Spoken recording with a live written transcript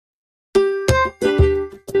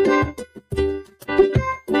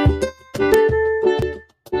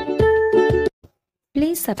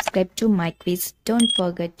subscribe to my quiz, don't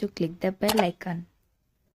forget to click the bell icon.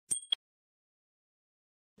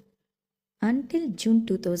 Until June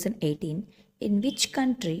 2018, in which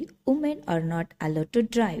country women are not allowed to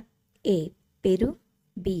drive? A. Peru,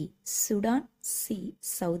 B. Sudan, C.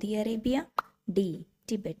 Saudi Arabia, D.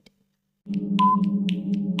 Tibet.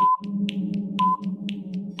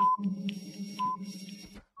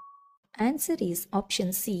 Answer is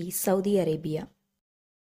option C, Saudi Arabia.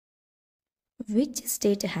 Which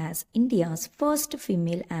state has India's first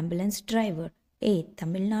female ambulance driver? A.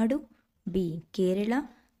 Tamil Nadu, B. Kerala,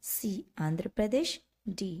 C. Andhra Pradesh,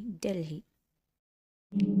 D. Delhi.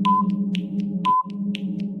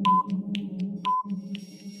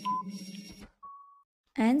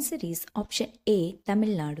 Answer is option A,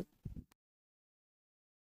 Tamil Nadu.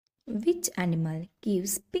 Which animal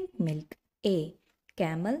gives pink milk? A.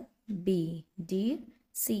 Camel, B. Deer,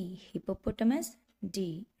 C. Hippopotamus,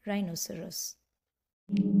 D. Rhinoceros.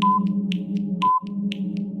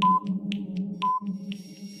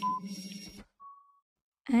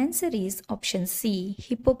 Answer is option C,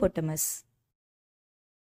 hippopotamus.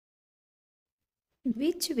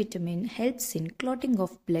 Which vitamin helps in clotting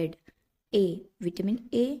of blood? A. Vitamin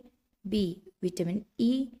A, B. Vitamin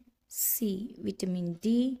E, C. Vitamin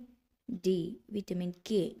D, D. Vitamin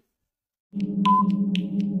K.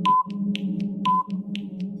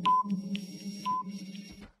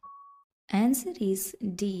 Answer is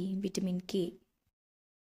D. Vitamin K.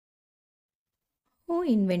 Who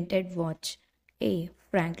invented watch? A.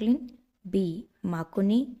 Franklin, B.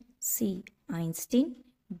 Marconi, C. Einstein,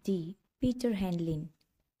 D. Peter Henlin.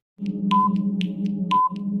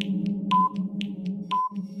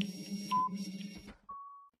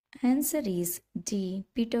 Answer is D.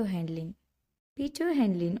 Peter Henlin. Peter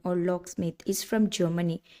Henlin or locksmith is from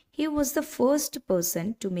Germany. He was the first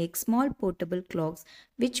person to make small portable clocks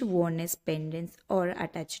which worn as pendants or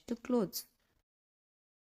attached to clothes.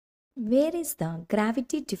 Where is the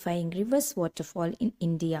gravity-defying reverse waterfall in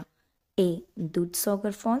India? A.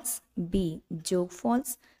 Dudhsagar Falls, B. Jog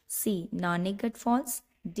Falls, C. Nanegat Falls,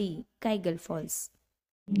 D. Kaigal Falls.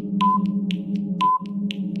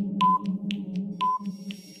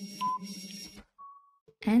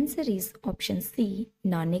 Answer is option C,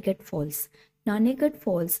 Nanegat Falls. Nanegat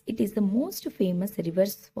Falls, it is the most famous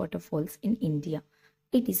reverse waterfalls in India.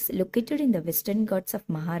 It is located in the western Ghats of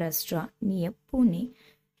Maharashtra near Pune.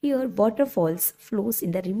 Here, waterfalls flows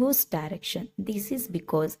in the reverse direction. This is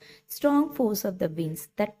because strong force of the winds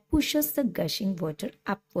that pushes the gushing water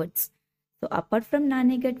upwards. So, apart from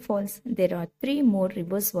Nanegat Falls, there are 3 more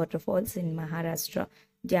reverse waterfalls in Maharashtra.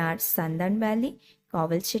 They are Sandan Valley,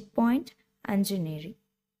 Kovalchet Point, and Janeri.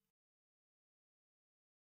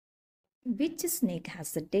 Which snake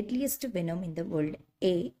has the deadliest venom in the world?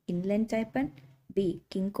 A. Inland taipan, B.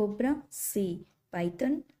 King cobra, C.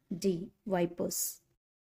 Python, D. Vipers.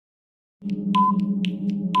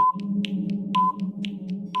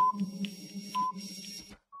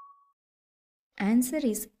 Answer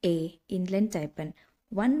is A. Inland taipan.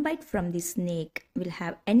 One bite from the snake will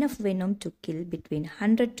have enough venom to kill between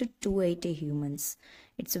 100 to 280 humans.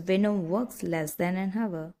 Its venom works less than an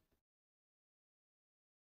hour.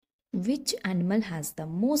 Which animal has the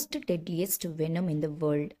most deadliest venom in the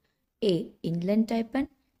world? A. Inland taipan,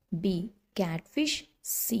 B. Catfish,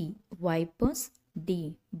 C. Vipers,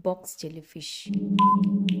 D. Box jellyfish.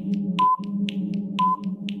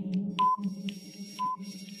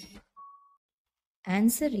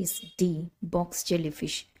 Answer is D. Box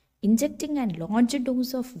jellyfish. Injecting a large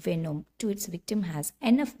dose of venom to its victim has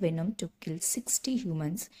enough venom to kill 60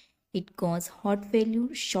 humans. It causes heart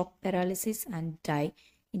failure, shock paralysis, and die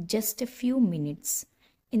in just a few minutes.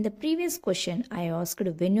 In the previous question, I asked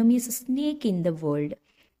venomous snake in the world.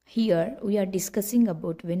 Here, we are discussing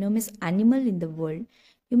about venomous animal in the world.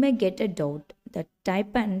 You may get a doubt that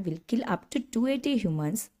taipan will kill up to 280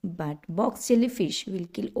 humans, but box jellyfish will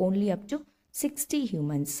kill only up to 60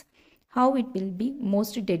 humans. How it will be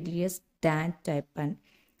most deadliest than taipan?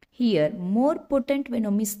 Here, more potent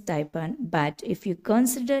venomous taipan, but if you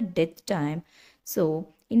consider death time,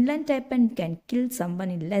 so inland taipan can kill someone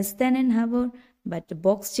in less than an hour, but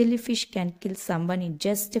box jellyfish can kill someone in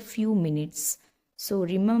just a few minutes. So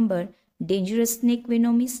remember, dangerous snake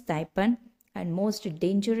venom is taipan and most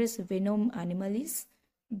dangerous venom animal is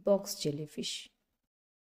box jellyfish.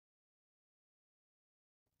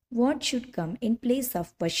 What should come in place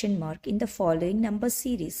of question mark in the following number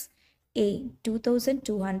series? A.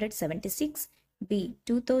 2276, B.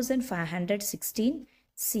 2516,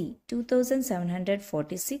 C.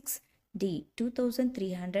 2746, D.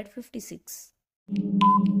 2356.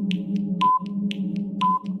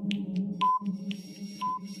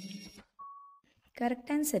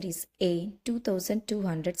 Correct answer is A.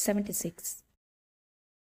 2276.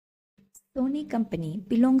 Sony company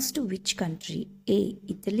belongs to which country? A.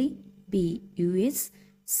 Italy, B. US,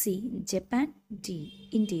 C. Japan, D.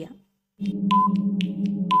 India.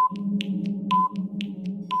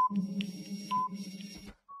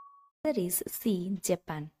 Answer is C.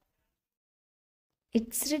 Japan.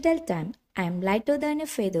 It's riddle time. I am lighter than a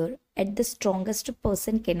feather, yet the strongest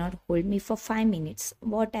person cannot hold me for 5 minutes.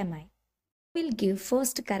 What am I? Will give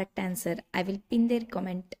first correct answer. I will pin their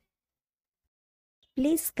comment.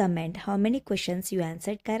 Please comment how many questions you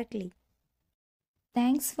answered correctly.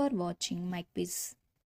 Thanks for watching my quiz.